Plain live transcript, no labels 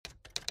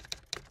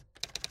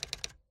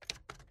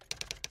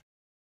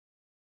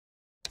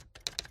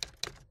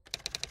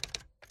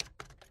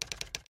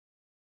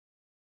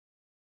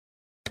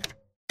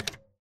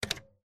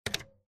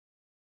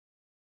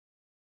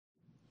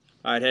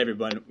All right, hey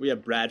everyone. We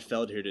have Brad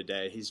Feld here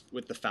today. He's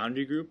with the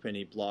Foundry Group and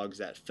he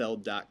blogs at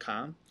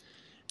feld.com.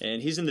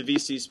 And he's in the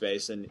VC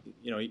space, and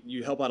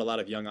you help out a lot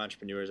of young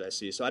entrepreneurs I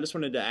see. So I just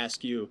wanted to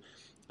ask you,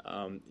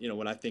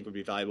 what I think would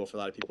be valuable for a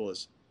lot of people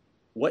is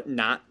what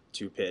not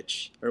to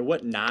pitch or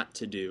what not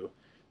to do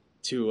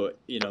to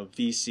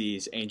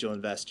VCs, angel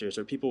investors,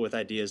 or people with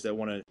ideas that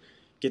want to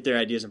get their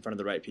ideas in front of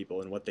the right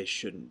people, and what they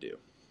shouldn't do.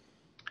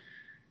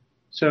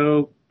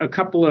 So a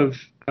couple of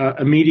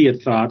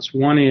immediate thoughts.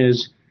 One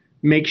is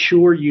make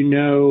sure you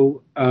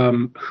know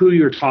who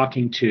you're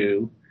talking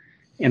to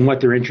and what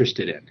they're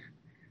interested in.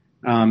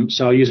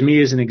 So I'll use me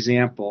as an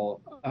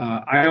example.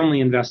 I only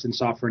invest in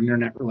software and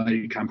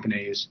internet-related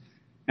companies,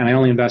 and I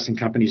only invest in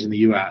companies in the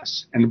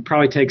U.S. And it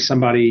probably takes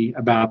somebody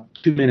about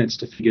 2 minutes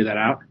to figure that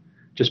out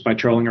just by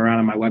trolling around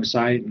on my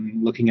website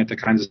and looking at the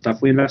kinds of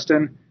stuff we invest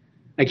in.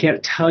 I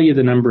can't tell you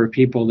the number of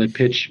people that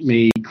pitch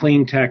me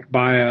clean tech,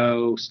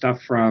 bio,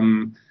 stuff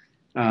from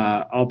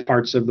all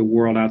parts of the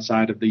world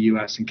outside of the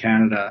U.S. and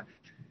Canada.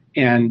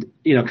 And,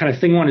 kind of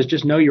thing one is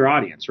just know your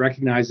audience.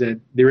 Recognize that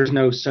there is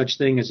no such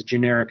thing as a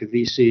generic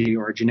VC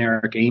or a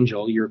generic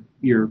angel.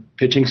 You're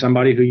pitching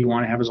somebody who you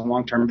want to have as a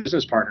long-term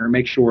business partner.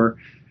 Make sure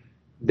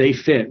they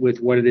fit with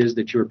what it is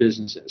that your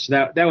business is.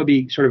 So that would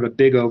be sort of a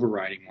big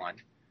overriding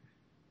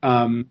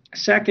one.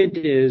 Second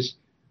is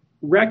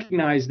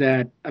recognize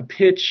that a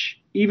pitch,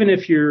 even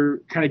if you're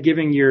kind of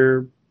giving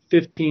your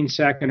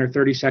 15-second or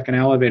 30-second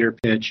elevator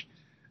pitch,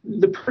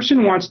 the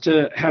person wants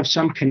to have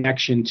some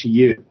connection to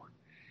you.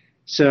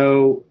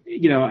 So,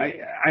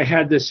 I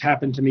had this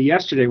happen to me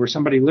yesterday where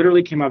somebody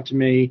literally came up to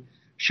me,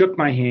 shook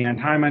my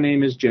hand. Hi, my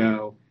name is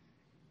Joe.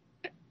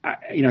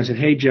 I said,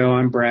 hey, Joe,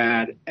 I'm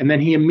Brad. And then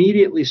he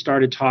immediately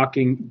started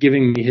talking,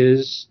 giving me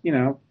his,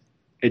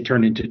 it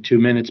turned into 2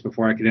 minutes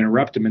before I could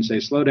interrupt him and say,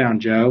 slow down,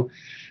 Joe.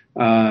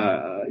 Who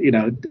are you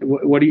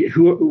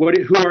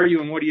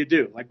and what do you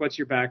do? Like, what's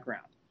your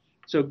background?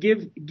 So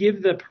give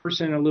the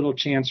person a little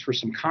chance for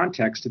some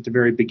context at the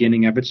very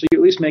beginning of it, so you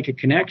at least make a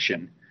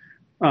connection.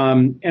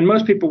 And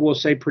most people will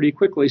say pretty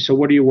quickly, so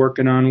what are you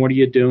working on? What are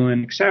you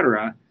doing, et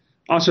cetera.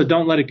 Also,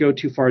 don't let it go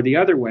too far the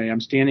other way.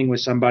 I'm standing with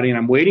somebody and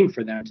I'm waiting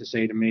for them to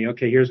say to me,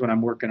 okay, here's what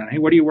I'm working on. Hey,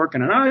 what are you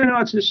working on? Oh,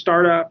 it's a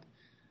startup.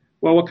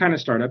 Well, what kind of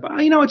startup?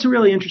 It's a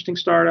really interesting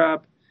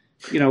startup.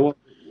 What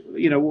are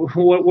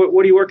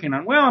you working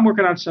on? Well, I'm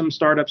working on some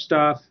startup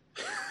stuff.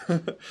 I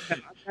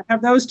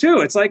have those too.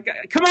 It's like,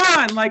 come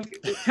on,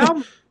 tell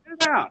me, get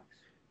it out.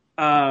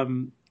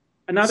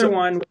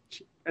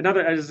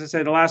 Another, as I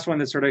say, the last one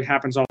that sort of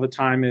happens all the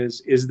time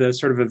is the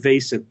sort of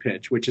evasive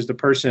pitch, which is the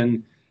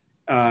person,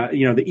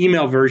 the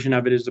email version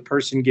of it is the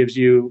person gives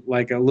you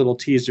like a little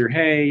teaser.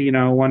 Hey,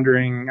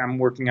 wondering, I'm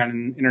working on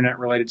an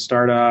internet-related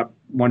startup,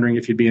 wondering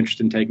if you'd be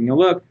interested in taking a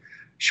look.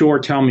 Sure,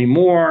 tell me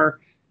more.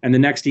 And the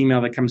next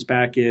email that comes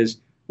back is,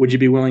 would you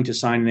be willing to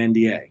sign an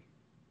NDA?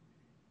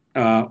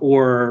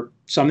 Or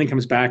something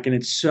comes back and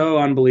it's so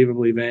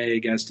unbelievably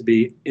vague as to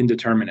be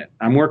indeterminate.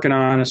 I'm working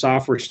on a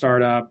software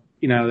startup,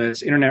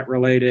 that's internet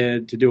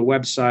related, to do a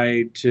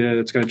website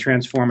that's going to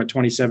transform a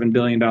 $27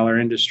 billion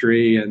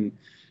industry and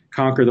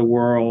conquer the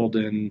world.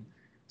 And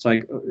it's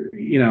like,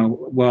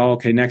 well,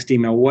 okay, next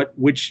email,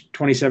 which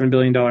 $27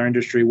 billion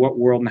industry, what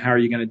world, and how are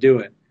you going to do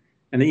it?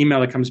 And the email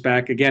that comes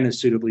back again is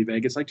suitably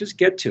vague. It's like, just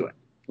get to it.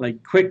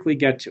 Like, quickly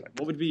get to it.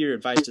 What would be your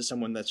advice to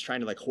someone that's trying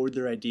to hoard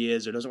their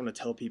ideas or doesn't want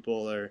to tell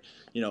people, or,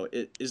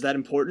 is that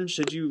important?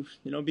 Should you,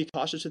 be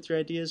cautious with your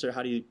ideas, or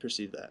how do you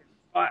perceive that?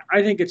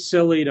 I think it's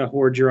silly to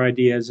hoard your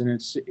ideas, and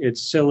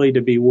it's silly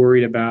to be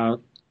worried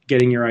about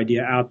getting your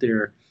idea out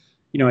there.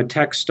 At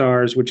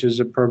Techstars, which is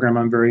a program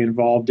I'm very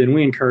involved in,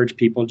 we encourage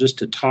people just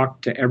to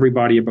talk to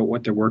everybody about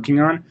what they're working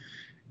on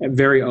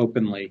very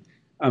openly.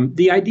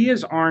 The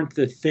ideas aren't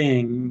the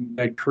thing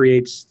that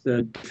creates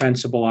the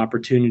defensible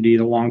opportunity,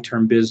 the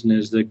long-term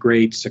business, the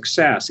great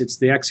success. It's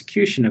the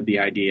execution of the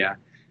idea.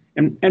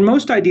 And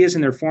most ideas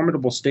in their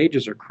formidable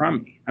stages are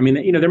crummy.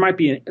 There might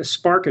be a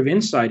spark of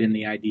insight in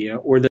the idea,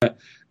 or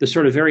the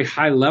sort of very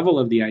high level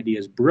of the idea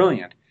is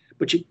brilliant.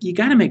 But you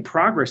got to make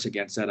progress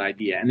against that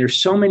idea. And there's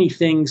so many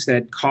things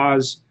that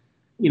cause,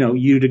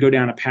 you to go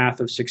down a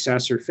path of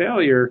success or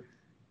failure,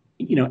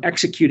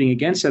 executing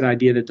against that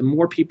idea, that the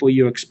more people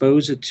you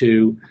expose it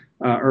to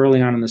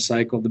early on in the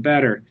cycle, the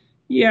better.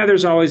 Yeah,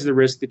 there's always the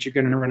risk that you're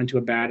going to run into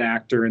a bad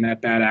actor, and that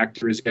bad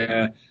actor is going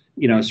to,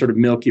 sort of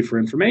milk you for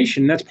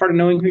information. That's part of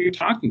knowing who you're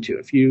talking to.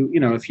 If you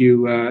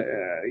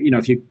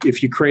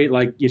create,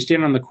 like, you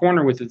stand on the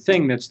corner with a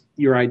thing that's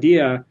your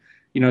idea,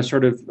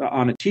 sort of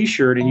on a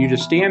T-shirt, and you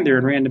just stand there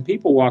and random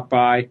people walk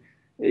by,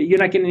 you're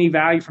not getting any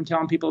value from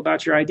telling people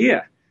about your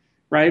idea.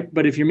 Right?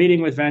 But if you're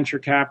meeting with venture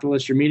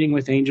capitalists, you're meeting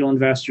with angel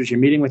investors, you're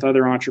meeting with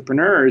other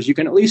entrepreneurs, you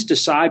can at least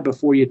decide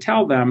before you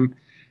tell them,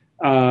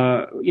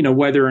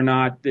 whether or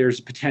not there's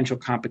potential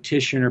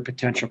competition or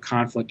potential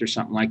conflict or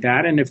something like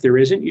that. And if there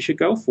isn't, you should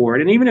go for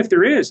it. And even if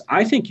there is,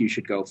 I think you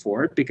should go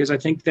for it, because I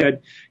think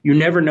that you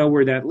never know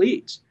where that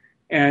leads.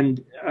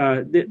 And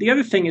the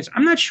other thing is,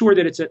 I'm not sure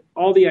that it's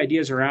all the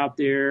ideas are out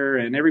there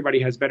and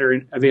everybody has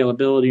better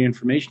availability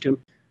information to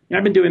them.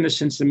 I've been doing this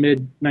since the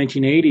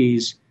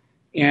mid-1980s.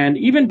 And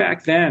even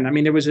back then, I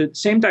mean, there was a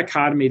same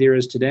dichotomy there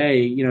is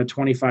today,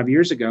 25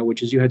 years ago,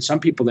 which is you had some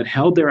people that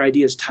held their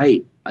ideas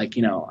tight, like,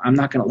 I'm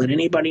not going to let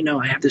anybody know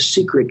I have this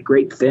secret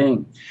great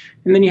thing.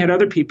 And then you had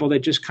other people that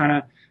just kind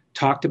of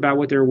talked about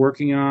what they were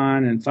working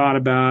on and thought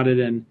about it,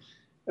 and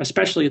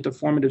especially at the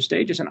formative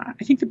stages. And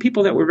I think the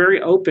people that were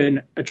very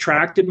open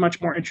attracted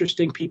much more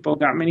interesting people,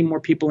 got many more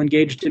people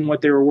engaged in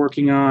what they were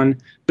working on,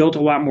 built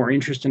a lot more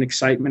interest and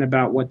excitement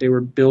about what they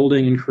were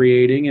building and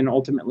creating, and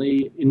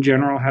ultimately, in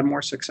general, had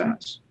more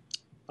success.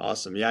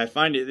 Awesome. Yeah, I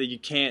find it that you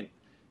can't,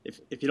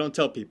 if you don't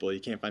tell people, you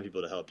can't find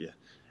people to help you.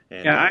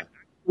 And Yeah,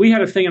 we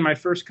had a thing in my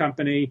first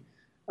company,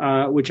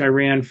 which I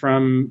ran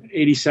from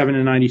 '87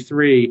 to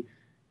 '93,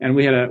 and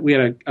we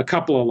had a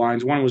couple of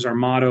lines. One was our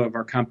motto of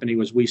our company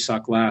was "We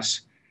suck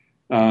less,"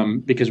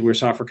 because we're a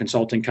software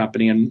consulting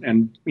company,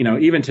 and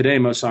even today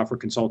most software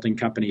consulting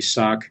companies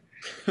suck.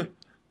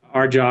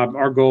 Our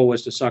goal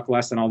was to suck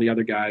less than all the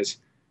other guys,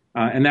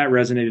 and that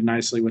resonated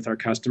nicely with our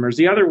customers.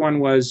 The other one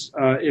was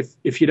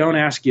if you don't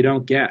ask, you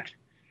don't get.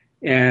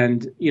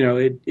 And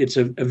it's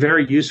a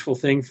very useful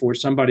thing for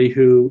somebody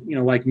who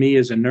like me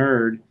is a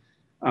nerd,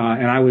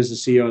 and I was the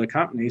CEO of the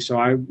company, so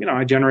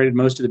I generated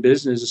most of the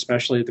business,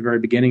 especially at the very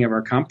beginning of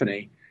our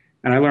company,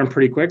 and I learned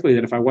pretty quickly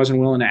that if I wasn't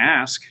willing to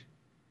ask,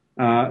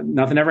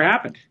 nothing ever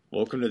happened.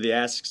 welcome to the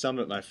Ask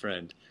Summit, my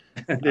friend.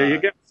 There you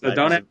go. So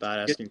Life is about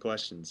asking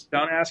questions.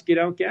 don't ask, you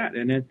don't get,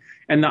 and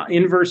the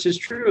inverse is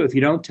true. If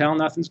you don't tell,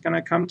 nothing's going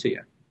to come to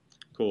you.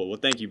 Cool. Well,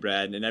 thank you,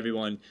 Brad. And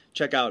everyone,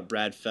 check out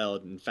Brad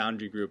Feld and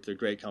Foundry Group. They're a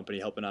great company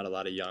helping out a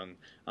lot of young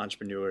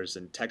entrepreneurs.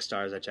 And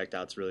Techstars I checked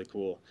out. It's really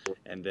cool.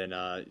 And then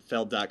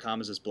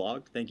Feld.com is his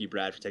blog. Thank you,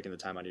 Brad, for taking the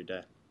time out of your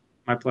day.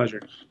 My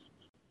pleasure.